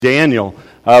Daniel.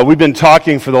 We've been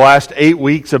talking for the last 8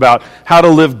 weeks about how to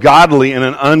live godly in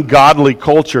an ungodly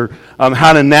culture,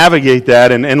 how to navigate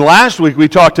that. And last week we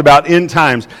talked about end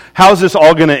times. How's this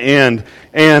all going to end?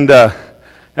 And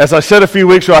as I said a few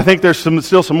weeks ago, I think there's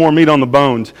still some more meat on the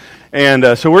bones.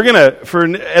 And so we're going to, for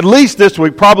at least this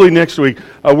week, probably next week,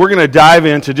 we're going to dive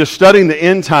into just studying the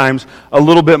end times a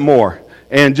little bit more.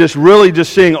 And just really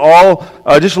just seeing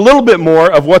just a little bit more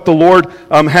of what the Lord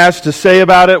has to say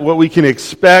about it, what we can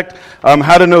expect,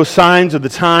 how to know signs of the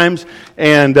times,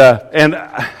 and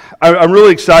I'm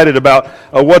really excited about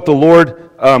what the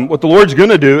Lord's going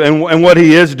to do and what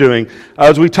He is doing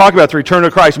as we talk about the return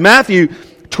of Christ. Matthew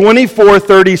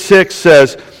 24:36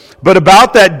 says, "But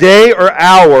about that day or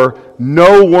hour,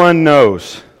 no one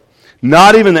knows,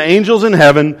 not even the angels in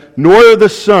heaven, nor the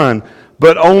Son,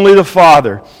 but only the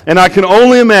Father." And I can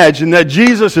only imagine that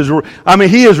Jesus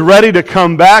He is ready to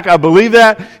come back. I believe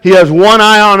that. He has one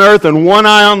eye on earth and one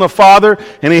eye on the Father,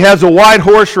 and He has a white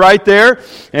horse right there,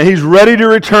 and He's ready to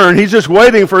return. He's just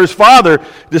waiting for His Father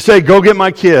to say, "Go get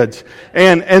my kids."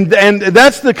 And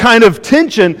that's the kind of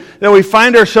tension that we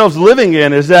find ourselves living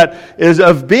in, is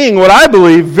of being what I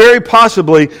believe very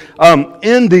possibly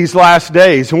in these last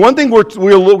days. And one thing we're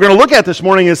going to look at this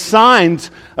morning is signs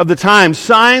of the times,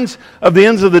 signs of the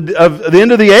end of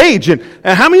the age. And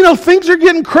how many know things are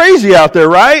getting crazy out there,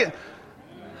 right?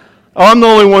 Oh, I'm the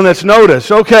only one that's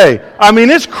noticed. Okay. I mean,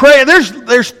 it's crazy.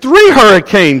 There's 3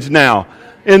 hurricanes now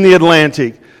in the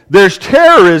Atlantic. There's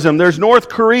terrorism. There's North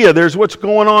Korea. There's what's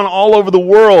going on all over the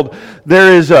world.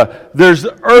 There's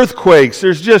earthquakes.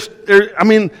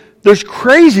 There's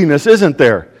craziness, isn't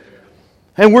there?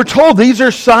 And we're told these are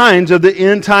signs of the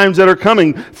end times that are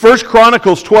coming. 1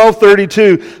 Chronicles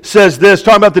 12:32 says this,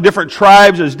 talking about the different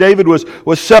tribes as David was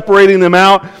separating them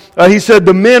out. He said,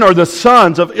 "The men or the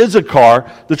sons of Issachar,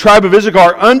 the tribe of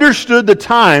Issachar, understood the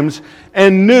times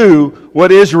and knew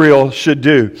what Israel should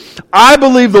do." I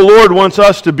believe the Lord wants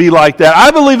us to be like that.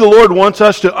 I believe the Lord wants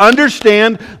us to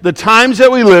understand the times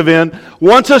that we live in,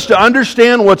 wants us to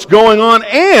understand what's going on,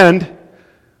 and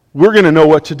we're going to know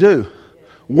what to do.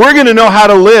 We're going to know how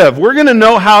to live. We're going to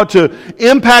know how to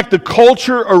impact the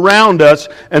culture around us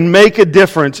and make a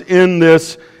difference in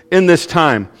this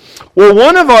time. Well,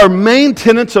 one of our main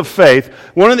tenets of faith,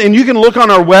 and you can look on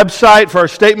our website for our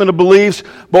statement of beliefs,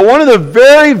 but one of the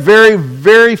very, very,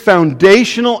 very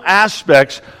foundational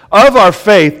aspects of our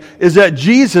faith is that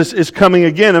Jesus is coming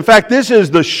again. In fact, this is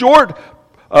the short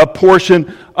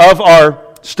portion of our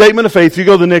statement of faith. If you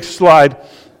go to the next slide,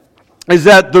 is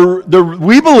that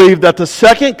we believe that the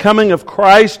second coming of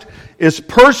Christ is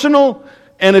personal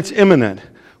and it's imminent.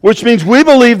 Which means we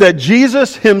believe that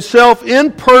Jesus Himself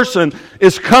in person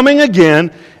is coming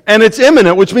again, and it's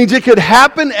imminent, which means it could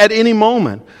happen at any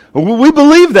moment. We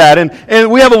believe that,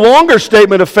 and we have a longer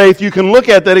statement of faith you can look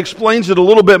at that explains it a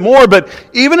little bit more, but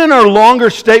even in our longer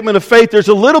statement of faith, there's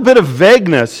a little bit of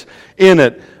vagueness in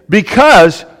it,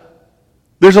 because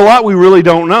there's a lot we really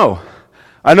don't know.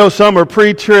 I know some are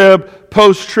pre-trib,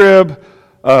 post-trib,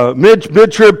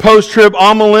 mid-trib, post-trib,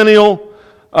 amillennial,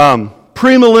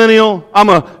 premillennial. I'm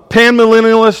a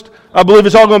pan-millennialist. I believe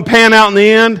it's all going to pan out in the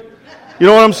end. You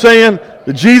know what I'm saying?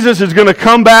 That Jesus is going to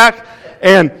come back,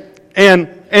 and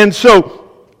so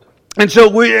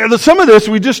some of this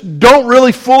we just don't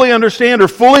really fully understand or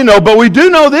fully know, but we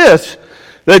do know this,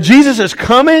 that Jesus is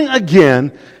coming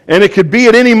again, and it could be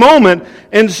at any moment,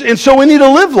 and so we need to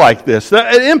live like this.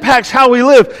 It impacts how we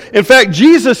live. In fact,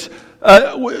 Jesus,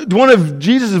 one of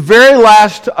Jesus' very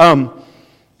last,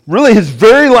 his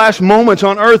very last moments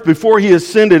on earth before He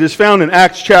ascended is found in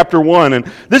Acts chapter 1, and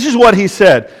this is what He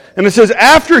said. And it says,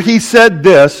 after He said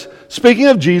this, speaking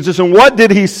of Jesus, and what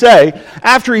did He say?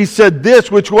 After He said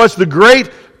this, which was the Great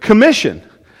Commission.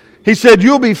 He said,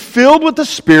 "You'll be filled with the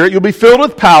Spirit, you'll be filled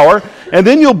with power, and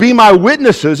then you'll be my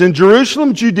witnesses in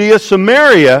Jerusalem, Judea,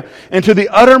 Samaria, and to the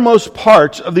uttermost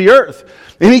parts of the earth."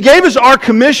 And He gave us our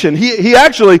commission. He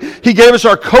gave us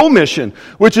our commission,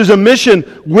 which is a mission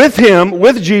with Him,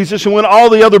 with Jesus, and with all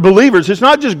the other believers. It's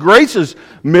not just Grace's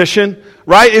mission,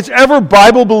 right? It's every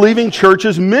Bible-believing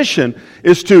church's mission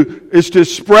is to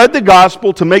spread the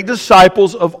gospel, to make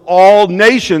disciples of all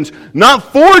nations,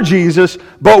 not for Jesus,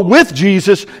 but with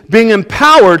Jesus, being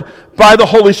empowered by the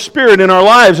Holy Spirit in our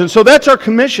lives. And so that's our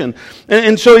commission.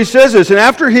 And so He says this, and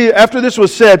after this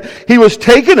was said, He was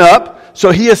taken up,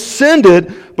 so He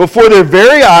ascended before their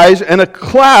very eyes, and a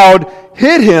cloud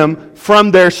hid Him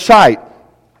from their sight.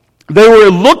 They were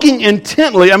looking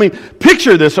intently. I mean,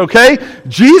 picture this, okay?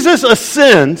 Jesus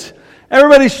ascends.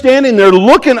 Everybody's standing there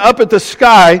looking up at the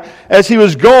sky as He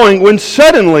was going, when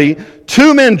suddenly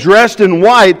 2 men dressed in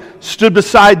white stood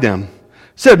beside them.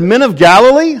 Said, "Men of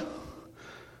Galilee,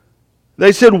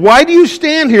 They said, why do you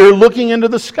stand here looking into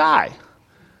the sky?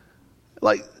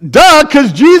 Like, duh,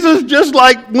 because Jesus just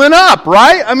went up,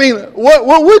 right? I mean,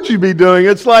 what would you be doing?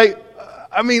 It's like,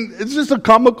 it's just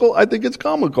I think it's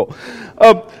comical.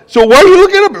 So why are you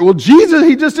looking up? Well, Jesus,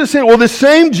 he just said, well, the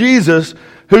same Jesus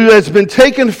who has been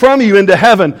taken from you into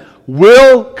heaven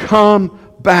will come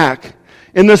back.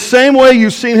 In the same way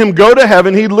you've seen him go to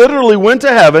heaven, he literally went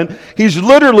to heaven. He's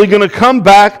literally going to come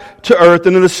back to earth.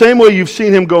 And in the same way you've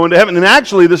seen him go into heaven, and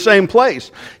actually the same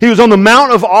place. He was on the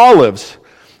Mount of Olives,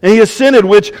 and he ascended,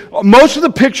 which most of the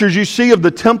pictures you see of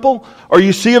the temple or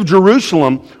you see of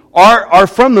Jerusalem are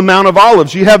from the Mount of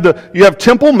Olives. You have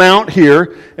Temple Mount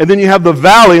here, and then you have the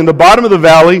valley. In the bottom of the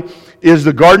valley is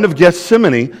the Garden of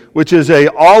Gethsemane, which is a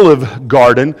olive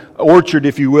garden, orchard,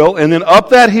 if you will. And then up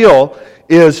that hill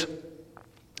is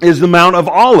the Mount of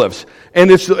Olives.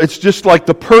 And it's just like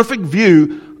the perfect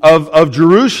view of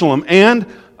Jerusalem and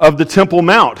of the Temple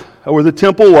Mount, where the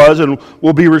temple was and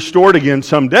will be restored again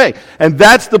someday. And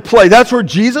that's the place. That's where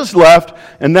Jesus left,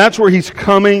 and that's where he's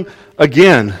coming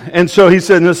again. And so he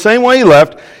said, in the same way he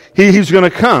left, he's going to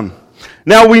come.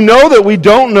 Now, we know that we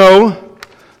don't know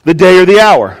the day or the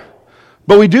hour,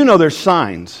 but we do know there's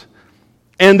signs.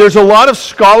 And there's a lot of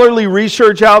scholarly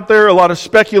research out there, a lot of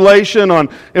speculation on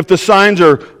if the signs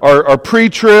are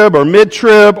pre-trib or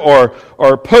mid-trib or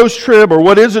post-trib or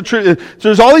what is a trib. So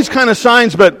there's all these kind of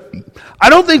signs, but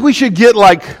I don't think we should get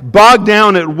bogged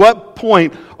down at what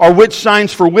point are which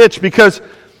signs for which, because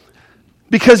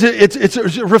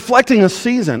it's reflecting a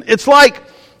season. It's like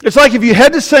if you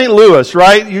head to St. Louis,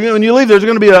 right? When you leave, there's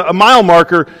going to be a mile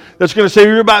marker that's going to say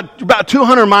you're about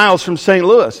 200 miles from St.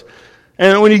 Louis.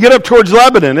 And when you get up towards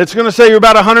Lebanon, it's going to say you're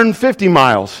about 150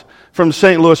 miles from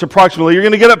St. Louis approximately. You're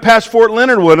going to get up past Fort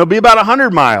Leonard Wood, it'll be about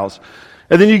 100 miles.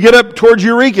 And then you get up towards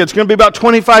Eureka, it's going to be about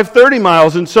 25, 30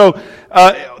 miles. And so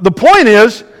the point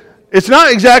is, it's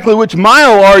not exactly which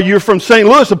mile are you from St.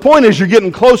 Louis. The point is you're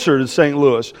getting closer to St.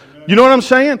 Louis. You know what I'm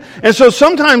saying? And so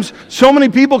sometimes so many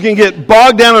people can get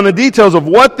bogged down on the details of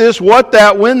what this, what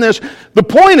that, when this. The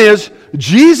point is,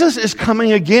 Jesus is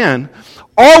coming again.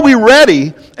 Are we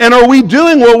ready, and are we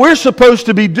doing what we're supposed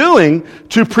to be doing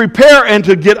to prepare and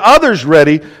to get others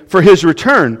ready for his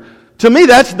return? To me,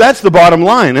 that's the bottom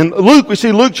line. And we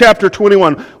see Luke chapter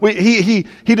 21. He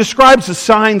describes the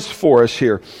signs for us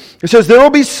here. It says, there will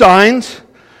be signs,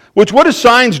 which what do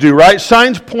signs do, right?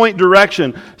 Signs point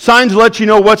direction. Signs let you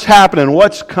know what's happening,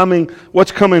 what's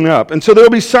coming up. And so there will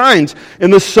be signs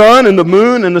in the sun and the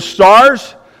moon and the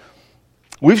stars.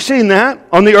 We've seen that.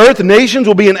 On the earth, nations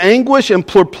will be in anguish and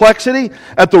perplexity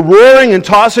at the roaring and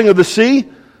tossing of the sea.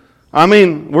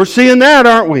 We're seeing that,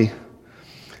 aren't we?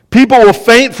 People will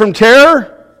faint from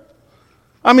terror.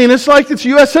 It's like it's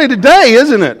USA Today,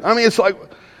 isn't it? It's like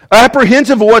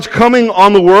apprehensive of what's coming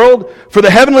on the world. For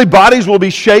the heavenly bodies will be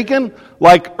shaken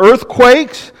like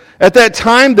earthquakes. At that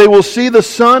time, they will see the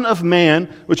Son of Man,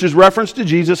 which is reference to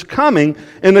Jesus, coming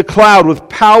in the cloud with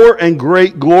power and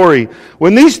great glory.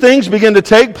 When these things begin to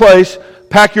take place,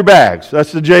 pack your bags.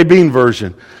 That's the J. Bean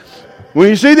version. When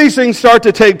you see these things start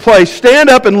to take place, stand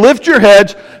up and lift your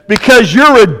heads, because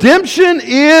your redemption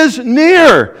is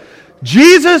near.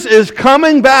 Jesus is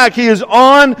coming back. He is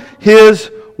on his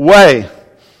way.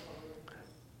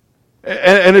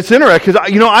 And it's interesting because,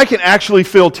 I can actually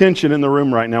feel tension in the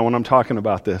room right now when I'm talking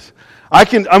about this.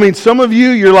 Some of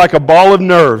you're like a ball of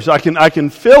nerves. I can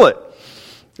feel it.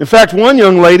 In fact, one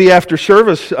young lady after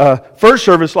service, first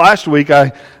service last week,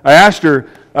 I asked her,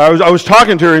 I was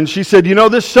talking to her, and she said,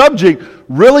 this subject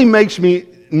really makes me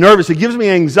nervous. It gives me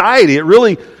anxiety. It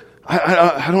really,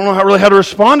 I don't know how to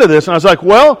respond to this. And I was like,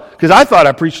 well, because I thought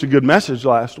I preached a good message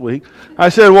last week. I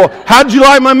said, well, how did you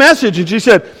like my message? And she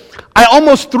said, I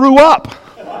almost threw up.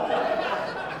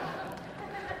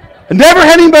 I never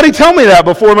had anybody tell me that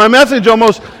before. My message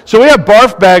almost... So we have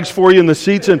barf bags for you in the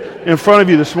seats in front of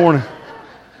you this morning.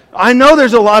 I know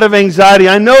there's a lot of anxiety.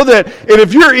 I know that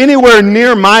if you're anywhere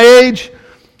near my age,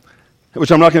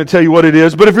 which I'm not going to tell you what it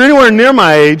is, but if you're anywhere near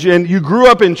my age and you grew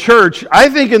up in church, I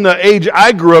think in the age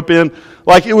I grew up in,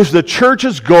 it was the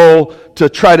church's goal to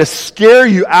try to scare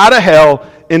you out of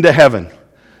hell into heaven.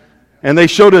 And they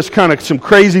showed us kind of some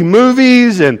crazy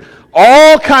movies and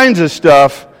all kinds of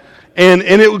stuff. And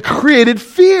it created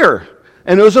fear.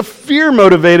 And it was a fear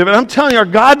motivated. And I'm telling you, our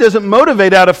God doesn't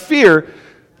motivate out of fear.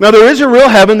 Now, there is a real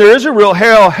heaven, there is a real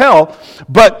hell.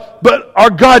 But our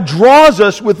God draws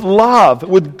us with love,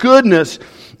 with goodness,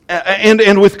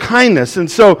 and with kindness.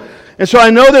 And so I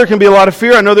know there can be a lot of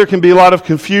fear. I know there can be a lot of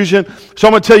confusion. So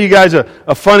I'm going to tell you guys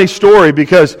a funny story,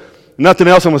 because Nothing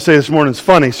else I'm going to say this morning is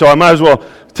funny, so I might as well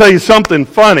tell you something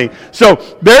funny. So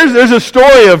there's a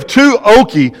story of two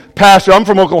Okie pastors. I'm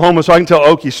from Oklahoma, so I can tell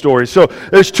Okie stories. So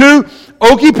there's two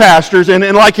Okie pastors, and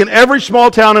like in every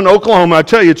small town in Oklahoma, I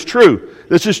tell you, it's true.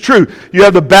 This is true. You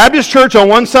have the Baptist church on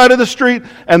one side of the street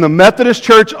and the Methodist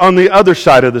church on the other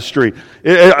side of the street.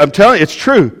 I'm telling you, it's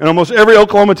true in almost every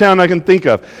Oklahoma town I can think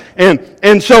of.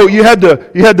 And so you had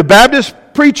the Baptist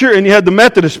preacher and you had the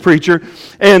Methodist preacher,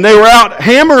 and they were out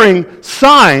hammering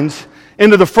signs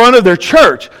into the front of their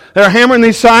church. They were hammering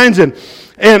these signs, and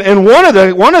one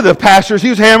of the pastors, he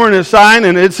was hammering a sign,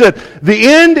 and it said, "The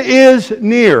end is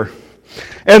near."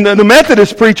 And the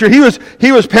Methodist preacher, he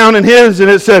was pounding his, and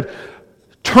it said,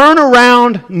 "Turn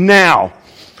around now."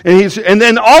 And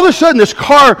then all of a sudden this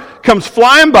car comes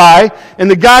flying by,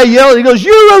 and the guy yells, he goes,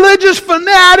 "You religious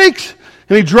fanatics!"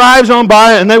 And he drives on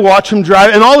by, and they watch him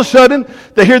drive, and all of a sudden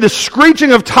they hear this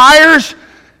screeching of tires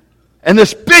and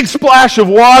this big splash of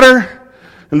water.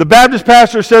 And the Baptist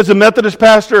pastor says to the Methodist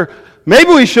pastor,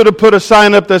 "Maybe we should have put a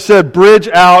sign up that said, 'Bridge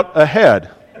out ahead.'"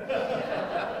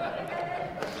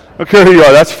 Okay, here you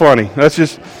are. That's funny. That's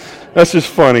just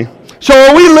funny. So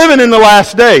are we living in the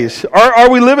last days? Are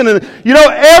we living in...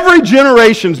 every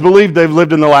generation's believed they've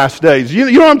lived in the last days.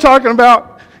 You know what I'm talking about?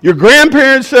 Your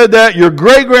grandparents said that. Your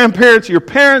great-grandparents, your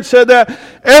parents said that.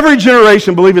 Every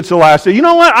generation believe it's the last day. You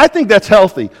know what? I think that's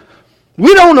healthy.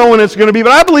 We don't know when it's going to be,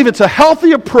 but I believe it's a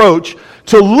healthy approach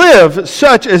to live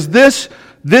such as this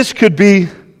could be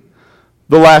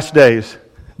the last days.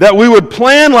 That we would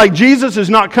plan like Jesus is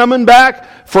not coming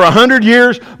back for 100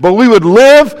 years, but we would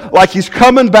live like He's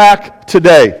coming back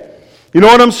today. You know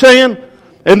what I'm saying?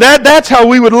 And that's how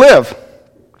we would live.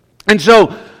 And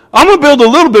so I'm going to build a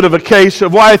little bit of a case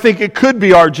of why I think it could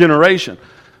be our generation.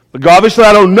 But obviously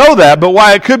I don't know that, but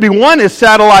why it could be. One is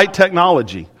satellite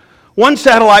technology.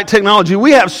 Satellite technology.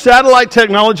 We have satellite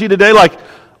technology today like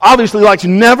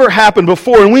never happened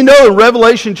before. And we know in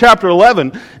Revelation chapter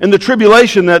 11, in the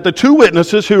tribulation, that the two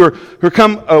witnesses who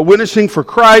come witnessing for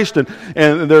Christ,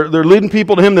 and they're leading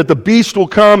people to Him, that the beast will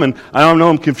come. And I don't know,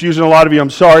 I'm confusing a lot of you,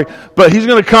 I'm sorry. But he's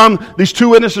going to come. These two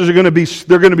witnesses they're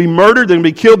going to be murdered, they're going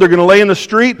to be killed, they're going to lay in the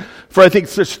street for I think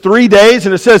it's 3 days.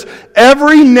 And it says,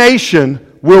 every nation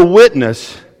will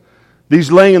witness these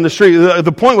laying in the street.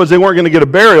 The point was they weren't going to get a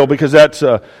burial because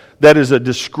that is a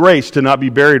disgrace to not be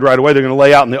buried right away. They're going to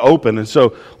lay out in the open. And so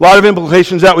a lot of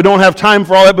implications that we don't have time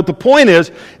for all that. But the point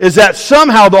is that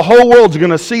somehow the whole world's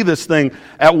going to see this thing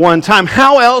at one time.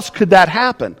 How else could that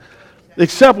happen?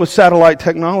 Except with satellite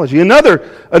technology.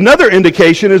 Another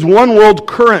indication is one world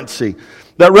currency.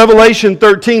 That Revelation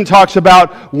 13 talks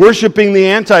about worshiping the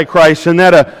Antichrist, and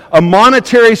that a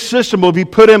monetary system will be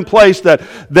put in place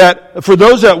that for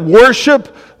those that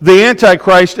worship the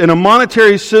Antichrist, in a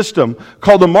monetary system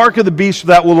called the Mark of the Beast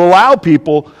that will allow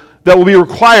people that will be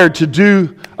required to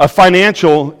do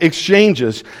financial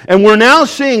exchanges. And we're now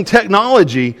seeing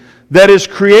technology that is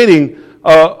creating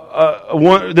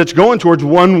that's going towards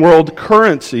one world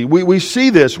currency. We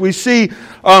see this. We see...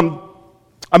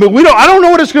 I don't know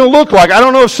what it's going to look like. I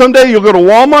don't know if someday you'll go to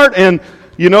Walmart and,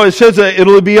 it says that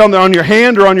it'll be on your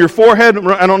hand or on your forehead.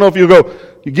 I don't know if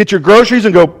you get your groceries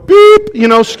and go beep,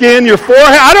 scan your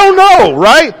forehead. I don't know,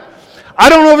 right? I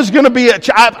don't know if it's going to be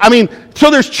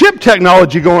so there's chip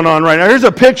technology going on right now. Here's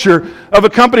a picture of a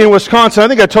company in Wisconsin. I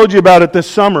think I told you about it this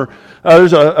summer.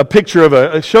 There's a picture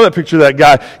show that picture of that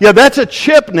guy. Yeah, that's a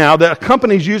chip now that a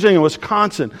company's using in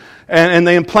Wisconsin. And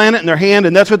they implant it in their hand,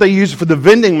 and that's what they use for the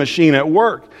vending machine at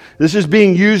work. This is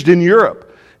being used in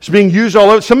Europe. It's being used all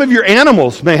over. Some of your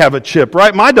animals may have a chip,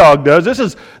 right? My dog does. This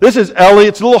is Ellie.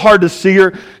 It's a little hard to see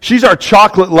her. She's our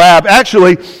chocolate lab.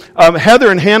 Actually,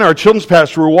 Heather and Hannah, our children's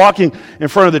pastor, were walking in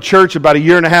front of the church about 1.5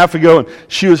 years ago, and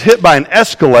she was hit by an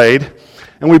Escalade.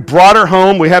 And we brought her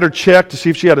home. We had her checked to see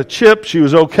if she had a chip. She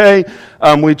was okay.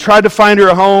 We tried to find her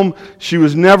a home. She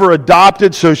was never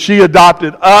adopted, so she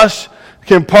adopted us.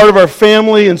 Became part of our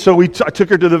family, and so I took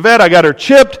her to the vet. I got her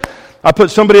chipped. I put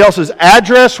somebody else's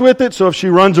address with it, so if she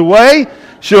runs away,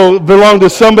 she'll belong to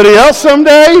somebody else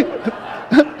someday.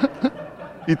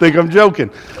 You think I'm joking.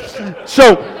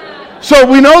 So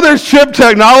we know there's chip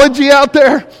technology out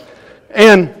there,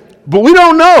 but we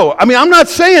don't know. I'm not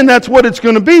saying that's what it's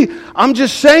going to be. I'm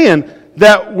just saying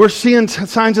that we're seeing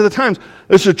signs of the times.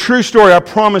 It's a true story, I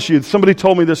promise you. Somebody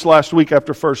told me this last week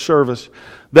after first service,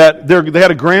 that they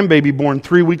had a grandbaby born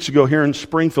 3 weeks ago here in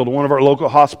Springfield at one of our local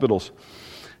hospitals.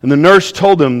 And the nurse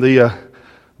told them,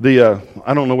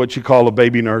 I don't know what you call a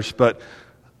baby nurse, but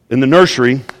in the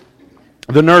nursery,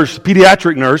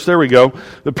 pediatric nurse, there we go,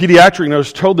 the pediatric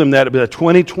nurse told them that by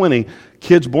 2020,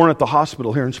 kids born at the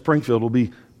hospital here in Springfield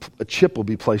a chip will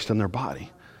be placed in their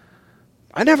body.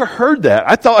 I never heard that.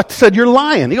 I said, you're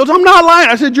lying. He goes, I'm not lying.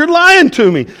 I said, you're lying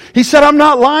to me. He said, I'm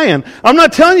not lying. I'm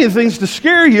not telling you things to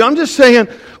scare you. I'm just saying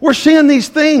we're seeing these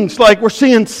things, like we're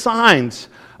seeing signs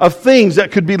of things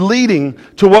that could be leading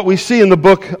to what we see in the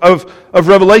book of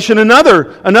Revelation.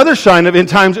 Another sign of end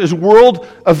times is world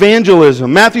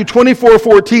evangelism. Matthew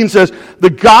 24:14 says, the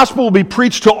gospel will be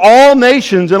preached to all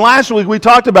nations. And last week we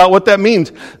talked about what that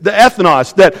means. The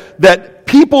ethnos, that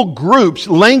people groups,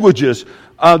 languages,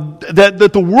 that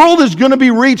the world is going to be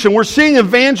reached, and we're seeing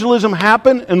evangelism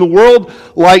happen in the world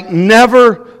like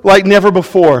never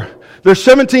before. There's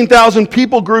 17,000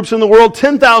 people groups in the world.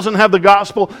 10,000 have the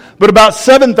gospel, but about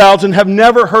 7,000 have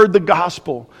never heard the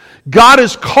gospel. God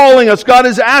is calling us. God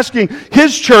is asking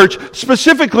His church,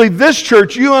 specifically this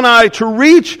church, you and I, to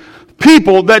reach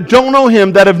people that don't know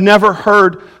Him, that have never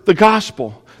heard the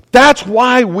gospel. That's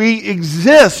why we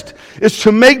exist, is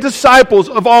to make disciples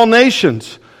of all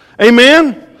nations.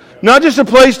 Amen? Not just a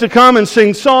place to come and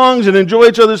sing songs and enjoy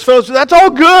each other's fellowship. That's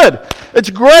all good. It's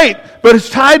great. But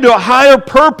it's tied to a higher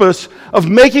purpose of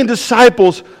making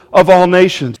disciples of all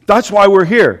nations. That's why we're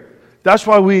here. That's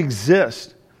why we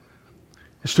exist.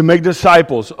 It's to make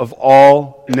disciples of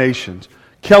all nations.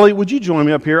 Kelly, would you join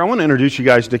me up here? I want to introduce you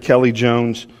guys to Kelly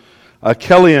Jones.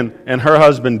 Kelly and her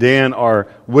husband Dan are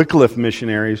Wycliffe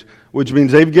missionaries, which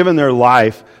means they've given their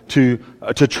life to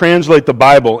translate the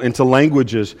Bible into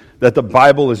languages that the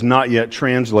Bible is not yet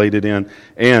translated in.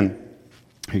 And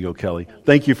here you go, Kelly.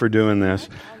 Thank you for doing this.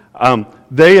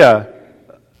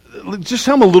 Just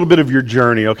tell them a little bit of your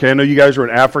journey, okay? I know you guys were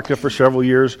in Africa for several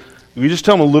years. Will you just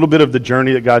tell them a little bit of the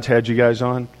journey that God's had you guys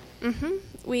on? Mm-hmm.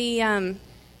 We,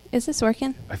 is this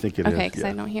working? I think it is. Okay, because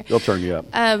I don't hear. They'll turn you up.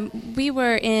 We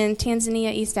were in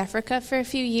Tanzania, East Africa for a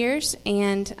few years,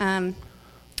 and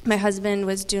my husband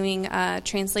was doing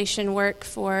translation work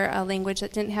for a language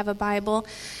that didn't have a Bible.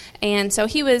 And so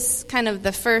he was kind of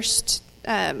the first,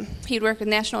 he'd work with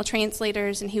national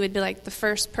translators, and he would be like the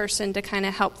first person to kind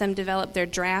of help them develop their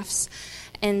drafts.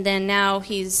 And then now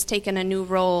he's taken a new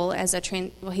role as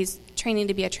he's training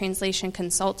to be a translation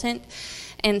consultant.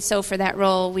 And so for that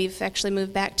role, we've actually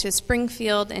moved back to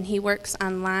Springfield, and he works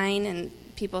online, and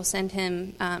people send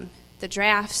him the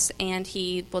drafts, and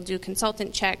he will do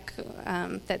consultant check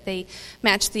that they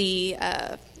match the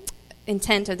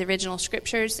intent of the original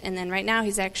scriptures. And then right now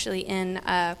he's actually in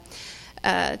a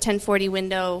 1040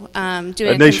 window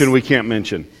doing a nation we can't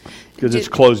mention because it's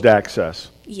closed access.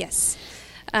 Yes.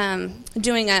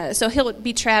 So he'll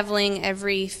be traveling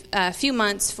every few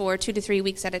months for 2 to 3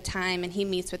 weeks at a time, and he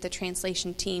meets with the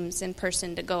translation teams in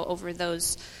person to go over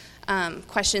those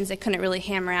questions they couldn't really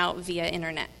hammer out via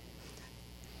internet.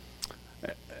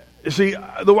 See,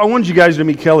 I wanted you guys to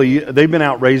meet Kelly. They've been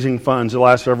out raising funds the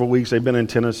last several weeks. They've been in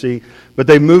Tennessee, but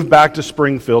they moved back to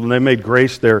Springfield, and they made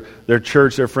Grace their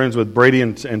church. They're friends with Brady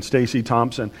and Stacy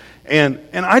Thompson. And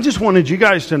I just wanted you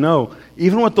guys to know,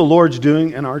 even what the Lord's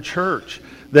doing in our church,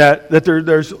 that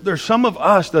there's some of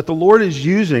us that the Lord is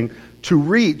using to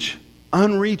reach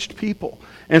unreached people.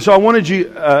 And so I wanted you,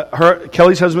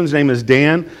 Kelly's husband's name is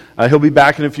Dan. He'll be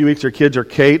back in a few weeks. Their kids are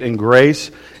Kate and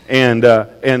Grace. And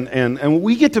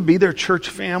we get to be their church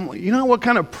family. You know what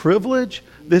kind of privilege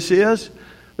this is?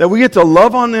 That we get to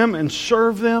love on them and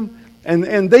serve them.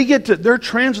 And they're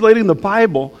translating the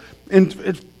Bible. And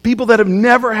it's people that have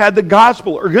never had the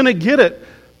gospel are going to get it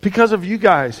because of you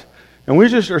guys. And we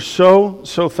just are so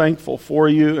thankful for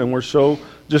you. And we're so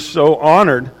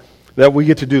honored that we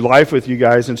get to do life with you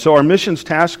guys. And so our missions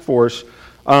task force,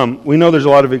 we know there's a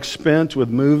lot of expense with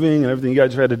moving and everything you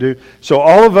guys have had to do. So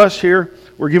all of us here,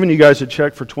 we're giving you guys a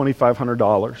check for $2,500.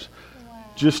 Wow.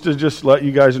 Just to let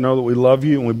you guys know that we love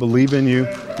you and we believe in you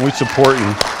and we support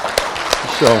you.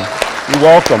 So, you're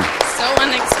welcome. So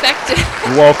unexpected.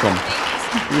 You're welcome.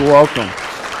 You're welcome.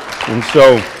 And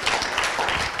so,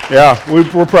 yeah,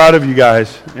 we're proud of you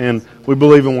guys and we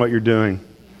believe in what you're doing.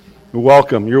 You're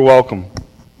welcome. You're welcome.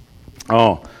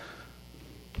 Oh,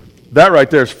 that right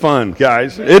there is fun,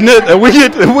 guys, isn't it? We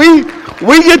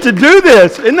get to do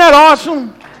this. Isn't that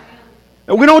awesome?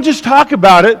 And we don't just talk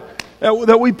about it.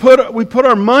 That we put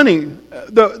our money,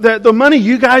 the money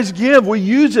you guys give, we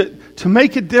use it to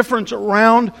make a difference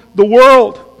around the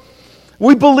world.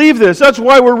 We believe this. That's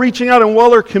why we're reaching out in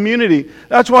Weller Community.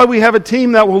 That's why we have a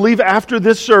team that will leave after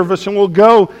this service and we'll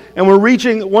go and we're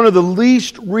reaching one of the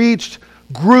least reached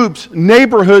groups,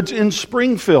 neighborhoods in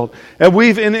Springfield. And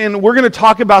we're going to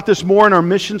talk about this more in our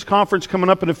missions conference coming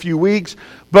up in a few weeks.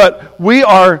 But we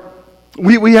are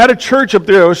We had a church up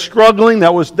there that was struggling,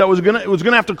 that was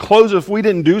gonna have to close if we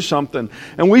didn't do something.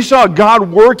 And we saw God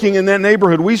working in that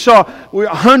neighborhood. We saw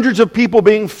hundreds of people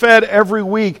being fed every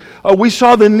week. We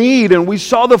saw the need, and we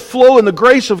saw the flow and the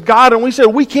grace of God, and we said,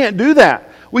 we can't do that.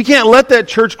 We can't let that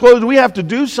church close. We have to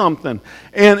do something.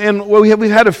 And we've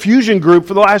had a fusion group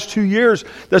for the last 2 years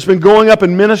that's been going up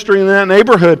and ministering in that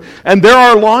neighborhood. And they're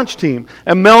our launch team.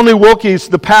 And Melanie Wilkie is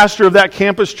the pastor of that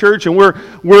campus church. And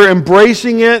we're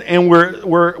embracing it, and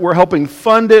we're helping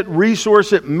fund it,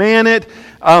 resource it, man it,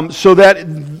 so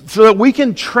that we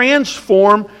can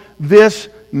transform this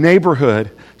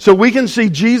neighborhood. So we can see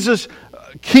Jesus'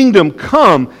 kingdom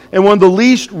come in one of the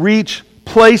least reached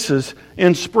places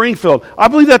in Springfield. I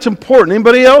believe that's important.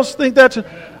 Anybody else think that's...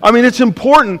 it's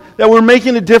important that we're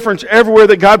making a difference everywhere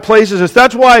that God places us.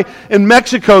 That's why in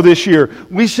Mexico this year,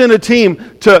 we sent a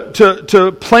team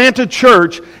to plant a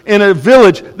church in a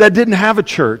village that didn't have a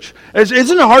church.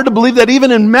 Isn't it hard to believe that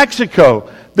even in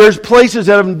Mexico, there's places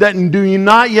that do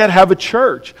not yet have a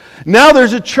church? Now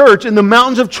there's a church in the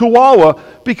mountains of Chihuahua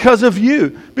because of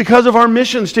you, because of our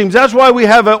missions teams. That's why we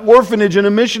have an orphanage and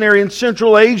a missionary in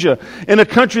Central Asia, in a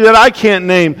country that I can't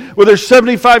name, where there's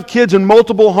 75 kids in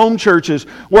multiple home churches,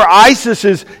 where ISIS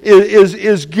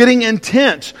is getting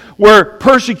intense, where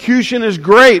persecution is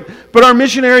great, but our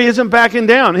missionary isn't backing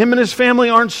down. Him and his family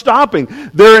aren't stopping.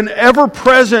 They're an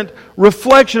ever-present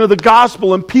reflection of the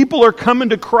gospel, and people are coming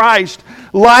to Christ.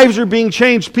 Lives are being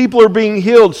changed. People are being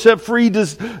healed, set free,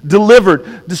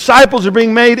 delivered. Disciples are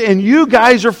being made, and you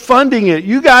guys are funding it.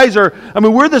 You guys are,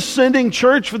 we're the sending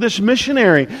church for this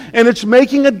missionary, and it's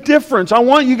making a difference. I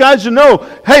want you guys to know,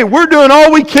 hey, we're doing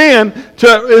all we can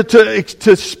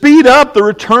to speed up the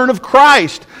return of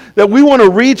Christ, that we want to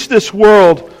reach this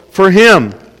world for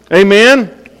Him.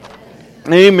 Amen?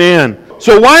 Amen.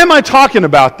 So why am I talking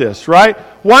about this, right?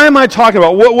 Why am I talking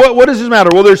about what does this matter?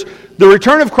 Well, the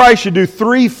return of Christ should do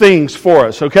 3 things for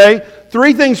us, okay?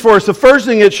 3 things for us. The first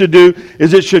thing it should do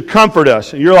is it should comfort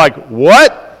us. And you're like,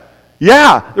 what?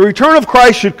 Yeah, the return of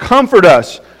Christ should comfort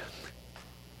us.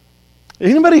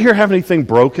 Anybody here have anything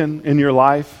broken in your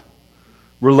life?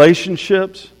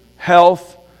 Relationships,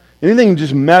 health, anything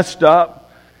just messed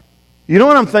up? You know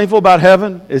what I'm thankful about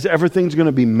heaven? Is everything's going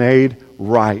to be made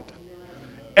right.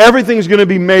 Everything's going to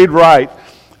be made right.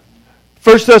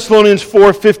 1 Thessalonians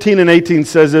 4:15 and 18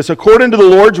 says this, according to the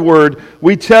Lord's word,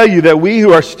 we tell you that we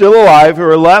who are still alive, who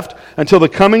are left until the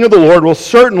coming of the Lord, will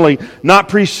certainly not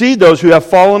precede those who have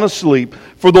fallen asleep.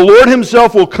 For the Lord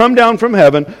Himself will come down from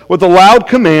heaven with a loud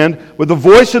command, with the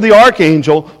voice of the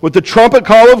archangel, with the trumpet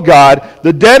call of God.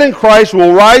 The dead in Christ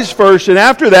will rise first, and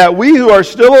after that, we who are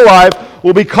still alive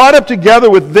will be caught up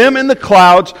together with them in the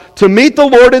clouds to meet the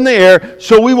Lord in the air,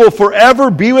 so we will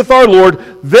forever be with our Lord.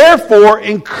 Therefore,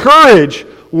 encourage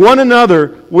one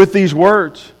another with these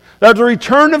words. That the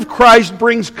return of Christ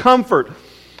brings comfort.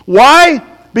 Why?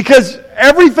 Because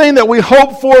everything that we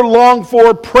hope for, long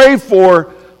for, pray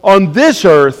for on this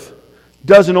earth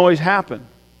doesn't always happen.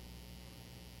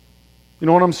 You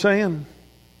know what I'm saying?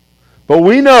 But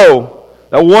we know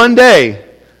that one day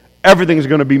everything's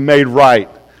going to be made right.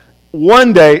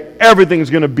 One day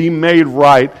everything's going to be made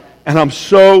right. And I'm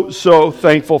so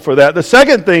thankful for that. The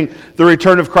second thing the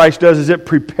return of Christ does is it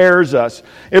prepares us.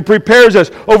 It prepares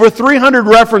us. Over 300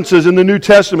 references in the New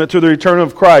Testament to the return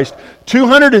of Christ.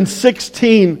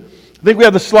 216, I think we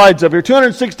have the slides up here.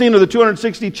 216 of the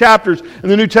 260 chapters in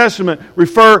the New Testament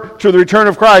refer to the return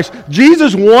of Christ.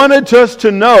 Jesus wanted us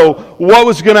to know what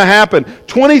was going to happen.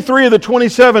 23 of the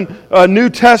 27 New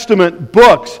Testament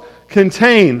books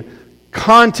contain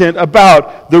content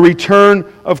about the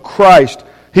return of Christ.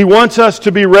 He wants us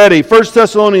to be ready. 1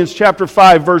 Thessalonians chapter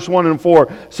 5, verse 1 and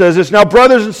 4 says this, now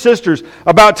brothers and sisters,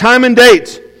 about time and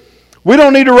dates, we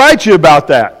don't need to write you about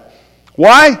that.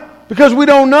 Why? Because we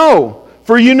don't know.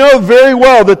 For you know very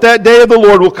well that day of the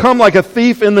Lord will come like a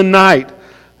thief in the night.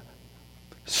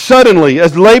 Suddenly,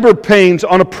 as labor pains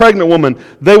on a pregnant woman,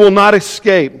 they will not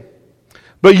escape.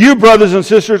 But you, brothers and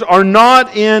sisters, are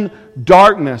not in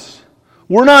darkness.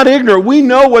 We're not ignorant. We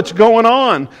know what's going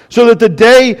on. So that the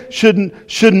day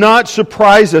should not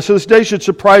surprise us. So this day should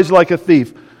surprise like a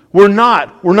thief. We're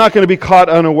not. We're not going to be caught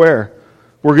unaware.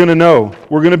 We're going to know.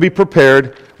 We're going to be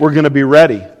prepared. We're going to be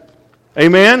ready.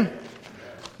 Amen?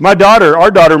 Our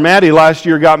daughter Maddie last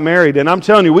year got married, and I'm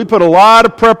telling you, we put a lot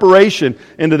of preparation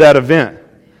into that event.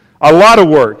 A lot of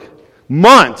work.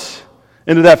 Months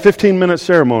into that 15-minute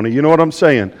ceremony. You know what I'm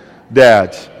saying,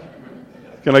 dads?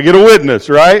 Can I get a witness,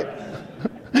 right?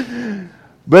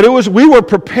 But we were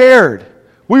prepared.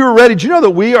 We were ready. Do you know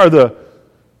that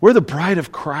we're the bride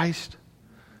of Christ?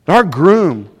 Our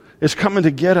groom is coming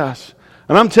to get us.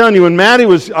 And I'm telling you, when Maddie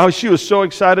she was so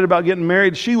excited about getting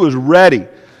married, she was ready,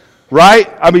 right?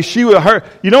 I mean,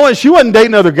 you know what? She wasn't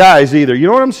dating other guys either. You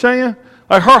know what I'm saying?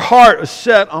 Like, her heart was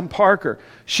set on Parker.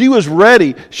 She was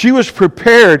ready. She was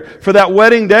prepared for that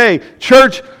wedding day.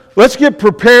 Church, let's get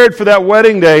prepared for that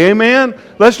wedding day. Amen?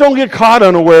 Let's don't get caught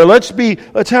unaware. Let's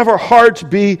have our hearts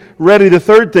be ready. The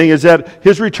third thing is that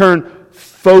His return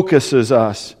focuses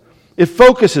us. It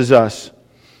focuses us.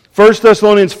 1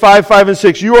 Thessalonians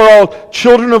 5:5-6. You are all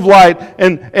children of light,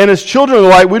 and as children of the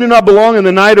light, we do not belong in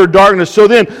the night or darkness. So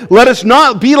then, let us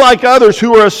not be like others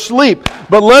who are asleep,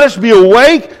 but let us be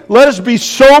awake, let us be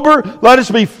sober, let us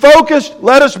be focused,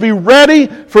 let us be ready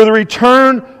for the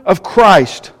return of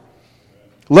Christ.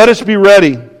 Let us be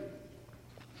ready.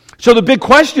 So the big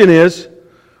question is,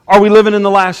 are we living in the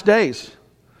last days?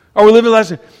 Are we living in the last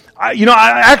days?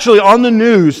 I actually, on the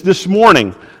news this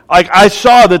morning, I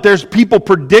saw that there's people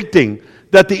predicting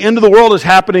that the end of the world is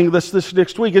happening this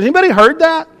next week. Has anybody heard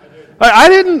that? I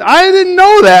didn't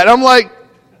know that. I'm like,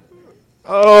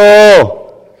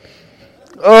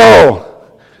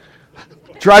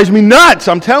 drives me nuts,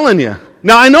 I'm telling you.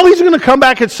 Now, I know He's going to come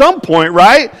back at some point,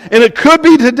 right? And it could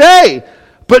be today.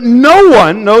 But no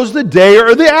one knows the day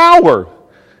or the hour.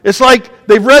 It's like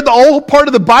they've read the whole part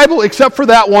of the Bible except for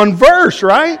that one verse,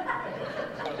 right?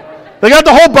 They got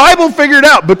the whole Bible figured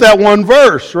out, but that one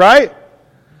verse, right?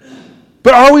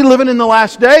 But are we living in the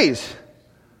last days?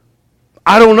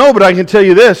 I don't know, but I can tell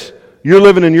you this. You're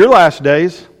living in your last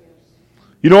days.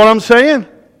 You know what I'm saying?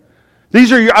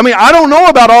 I don't know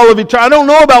about all of it. I don't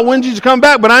know about when Jesus comes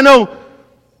back, but I know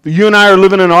you and I are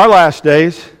living in our last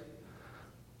days.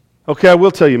 Okay, I will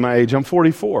tell you my age. I'm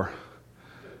 44.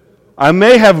 I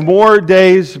may have more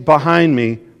days behind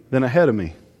me than ahead of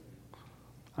me.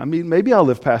 I mean, maybe I'll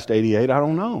live past 88. I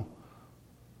don't know.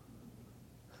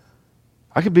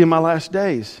 I could be in my last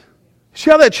days.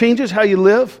 See how that changes how you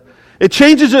live? It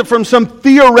changes it from some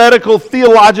theoretical,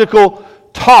 theological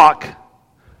talk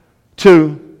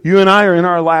to you and I are in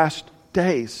our last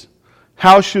days.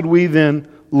 How should we then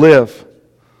live?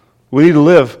 We need to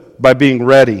live by being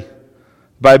ready.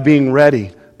 By being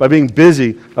ready. By being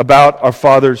busy about our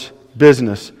Father's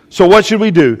business. So what should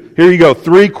we do? Here you go.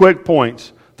 3 quick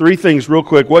points. 3 things real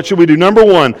quick. What should we do? Number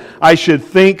 1, I should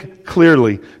think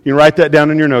clearly. You can write that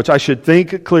down in your notes. I should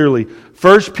think clearly.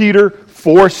 1 Peter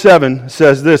 4:7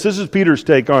 says this. This is Peter's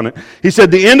take on it. He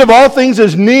said, the end of all things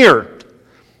is near.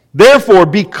 Therefore,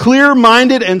 be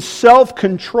clear-minded and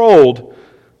self-controlled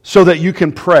so that you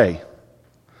can pray.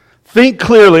 Think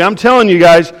clearly. I'm telling you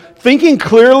guys, thinking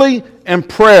clearly and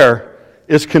prayer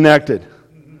is connected.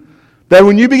 That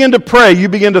when you begin to pray, you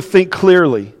begin to think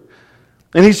clearly.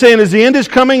 And he's saying, as the end is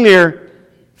coming near,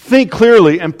 think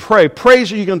clearly and pray. Pray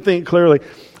so you can think clearly.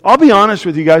 I'll be honest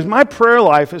with you guys, my prayer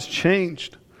life has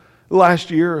changed the last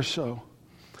year or so.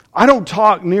 I don't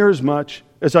talk near as much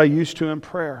as I used to in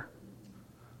prayer.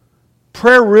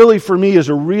 Prayer really for me is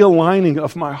a realigning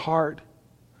of my heart,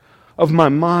 of my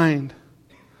mind,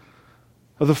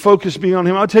 of the focus being on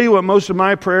Him. I'll tell you what, most of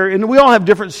my prayer, and we all have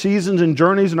different seasons and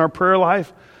journeys in our prayer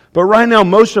life, but right now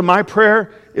most of my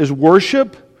prayer is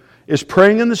worship, is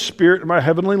praying in the Spirit in my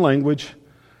heavenly language,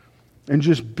 and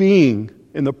just being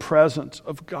in the presence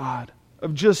of God,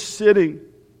 of just sitting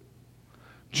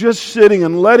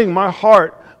and letting my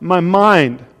heart, my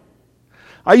mind.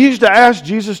 I used to ask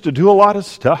Jesus to do a lot of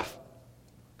stuff,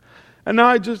 and now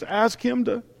I just ask Him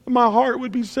my heart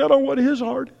would be set on what His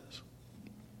heart is.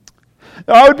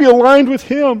 That I would be aligned with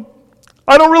Him.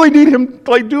 I don't really need Him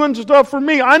like doing stuff for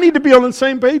me. I need to be on the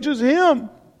same page as Him.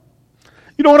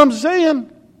 You know what I'm saying?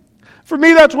 For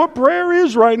me, that's what prayer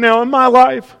is right now in my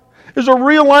life. Is a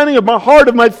realigning of my heart,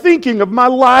 of my thinking, of my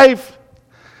life.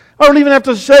 I don't even have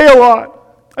to say a lot.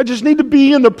 I just need to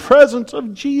be in the presence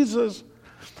of Jesus.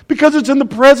 Because it's in the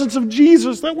presence of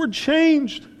Jesus that we're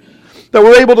changed. That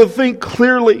we're able to think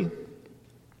clearly.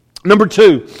 Number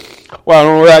 2. Well, I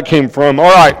don't know where that came from. All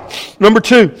right. Number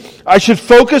 2. I should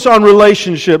focus on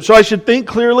relationships. So I should think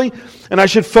clearly and I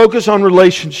should focus on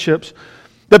relationships.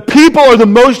 The people are the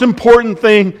most important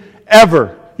thing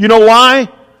ever. You know why?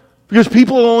 Because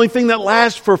people are the only thing that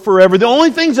lasts for forever. The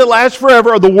only things that last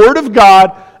forever are the Word of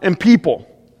God and people.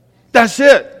 That's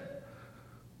it.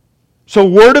 So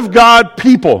Word of God,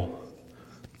 people.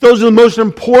 Those are the most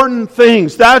important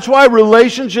things. That's why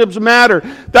relationships matter.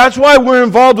 That's why we're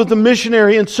involved with the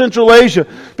missionary in Central Asia.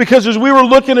 Because as we were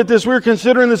looking at this, we were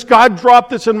considering this, God dropped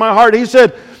this in my heart. He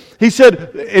said,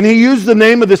 and He used the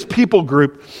name of this people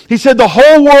group. He said, the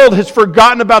whole world has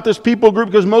forgotten about this people group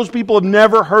because most people have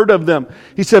never heard of them.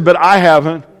 He said, but I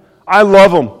haven't. I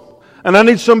love them. And I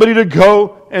need somebody to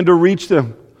go and to reach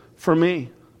them for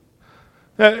me.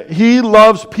 He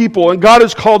loves people, and God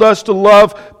has called us to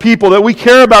love people, that we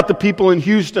care about the people in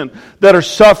Houston that are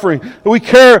suffering, that we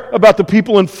care about the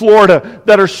people in Florida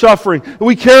that are suffering, that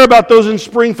we care about those in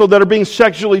Springfield that are being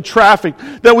sexually trafficked,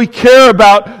 that we care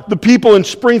about the people in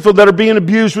Springfield that are being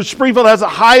abused, which Springfield has the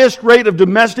highest rate of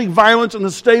domestic violence in the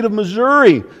state of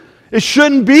Missouri. It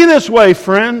shouldn't be this way,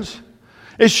 friends.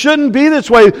 It shouldn't be this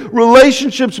way.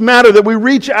 Relationships matter, that we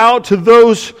reach out to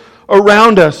those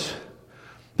around us.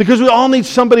 Because we all need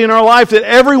somebody in our life, that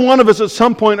every one of us at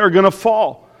some point are going to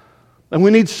fall. And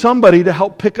we need somebody to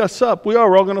help pick us up. We're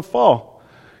all going to fall.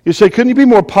 You say, couldn't you be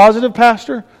more positive,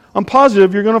 Pastor? I'm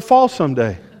positive you're going to fall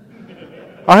someday.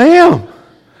 I am.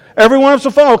 Every one of us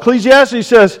will fall. Ecclesiastes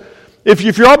says, if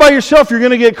you're all by yourself, you're going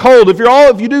to get cold. If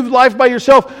you do life by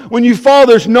yourself, when you fall,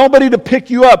 there's nobody to pick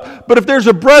you up. But if there's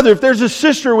a brother, if there's a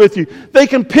sister with you, they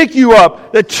can pick you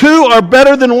up. That two are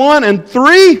better than one, and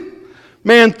three,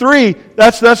 man, three,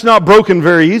 that's not broken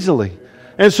very easily.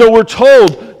 And so we're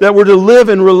told that we're to live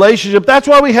in relationship. That's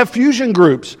why we have fusion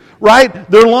groups, right?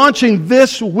 They're launching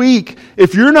this week.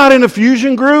 If you're not in a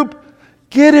fusion group,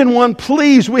 get in one,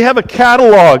 please. We have a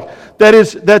catalog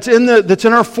that's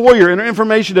in our foyer, in our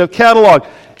information, a catalog.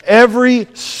 Every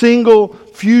single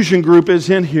fusion group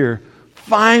is in here.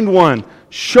 Find one.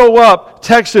 Show up,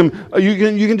 text them.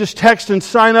 You can just text and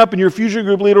sign up, and your fusion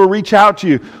group leader will reach out to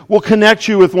you. We'll connect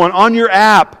you with one. On your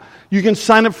app, you can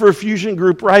sign up for a fusion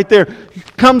group right there.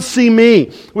 Come see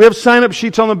me. We have sign-up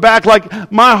sheets on the back. Like,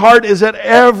 my heart is that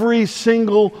every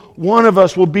single one of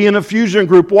us will be in a fusion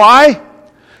group. Why?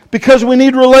 Because we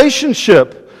need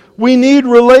relationship. We need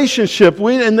relationship.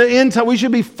 In the end time, we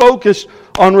should be focused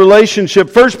on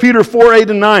relationship. 1 Peter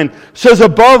 4:8-9 says,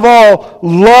 above all,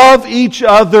 love each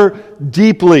other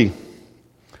deeply.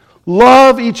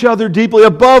 Love each other deeply.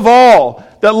 Above all,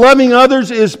 that loving others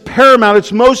is paramount.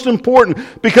 It's most important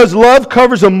because love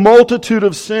covers a multitude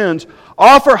of sins.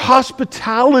 Offer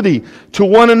hospitality to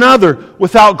one another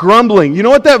without grumbling. You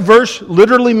know what that verse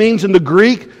literally means in the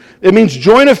Greek? It means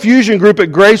join a fusion group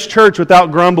at Grace Church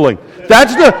without grumbling.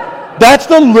 That's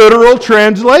the literal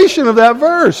translation of that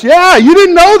verse. Yeah, you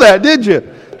didn't know that, did you?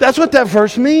 That's what that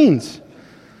verse means.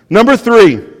 Number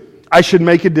 3, I should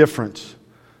make a difference.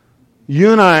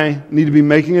 You and I need to be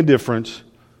making a difference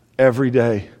every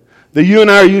day. That you and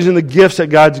I are using the gifts that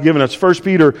God's given us. 1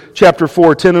 Peter chapter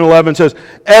 4, 10 and 11 says,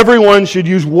 everyone should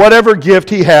use whatever gift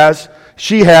she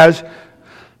has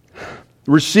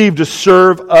received to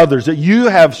serve others. That you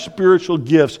have spiritual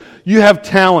gifts, you have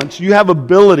talents, you have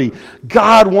ability.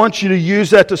 God wants you to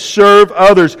use that to serve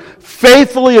others,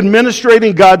 faithfully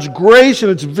administrating God's grace in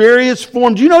its various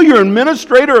forms. Do you know you're an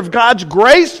administrator of God's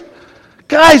grace?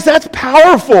 Guys, that's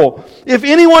powerful. If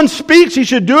anyone speaks, he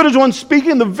should do it as one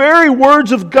speaking the very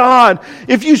words of God.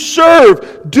 If you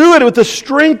serve, do it with the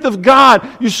strength of God.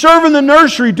 You serve in the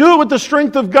nursery, do it with the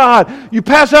strength of God. You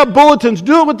pass out bulletins,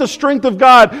 do it with the strength of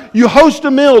God. You host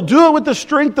a meal, do it with the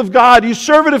strength of God. You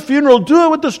serve at a funeral, do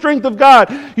it with the strength of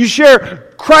God. You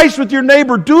share Christ with your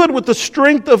neighbor, do it with the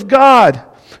strength of God.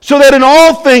 So that in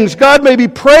all things God may be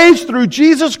praised through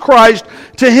Jesus Christ.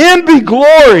 To Him be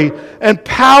glory and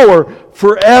power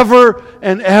forever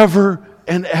and ever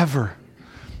and ever.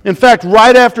 In fact,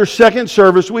 right after second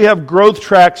service, we have Growth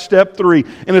Track Step 3,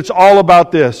 and it's all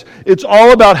about this. It's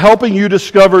all about helping you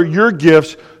discover your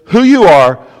gifts, who you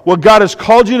are, what God has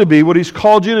called you to be, what He's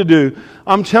called you to do.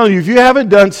 I'm telling you, if you haven't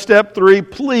done Step 3,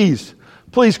 please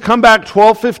come back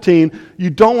 12:15. You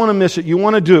don't want to miss it. You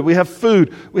want to do it. We have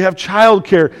food. We have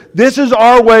childcare. This is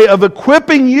our way of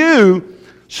equipping you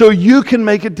so you can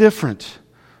make a difference.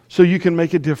 So you can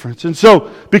make a difference. And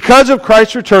so, because of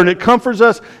Christ's return, it comforts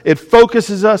us, it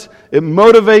focuses us, it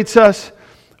motivates us.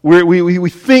 We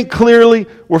think clearly,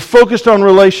 we're focused on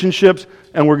relationships,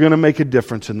 and we're going to make a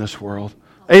difference in this world.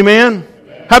 Amen?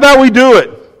 How about we do it?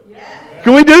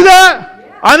 Can we do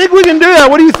that? I think we can do that.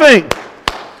 What do you think?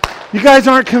 You guys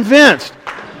aren't convinced.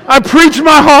 I preached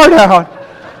my heart out,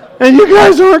 and you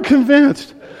guys aren't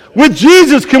convinced. With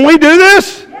Jesus, can we do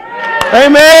this?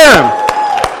 Amen.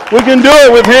 We can do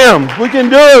it with Him. We can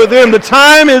do it with Him. The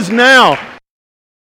time is now.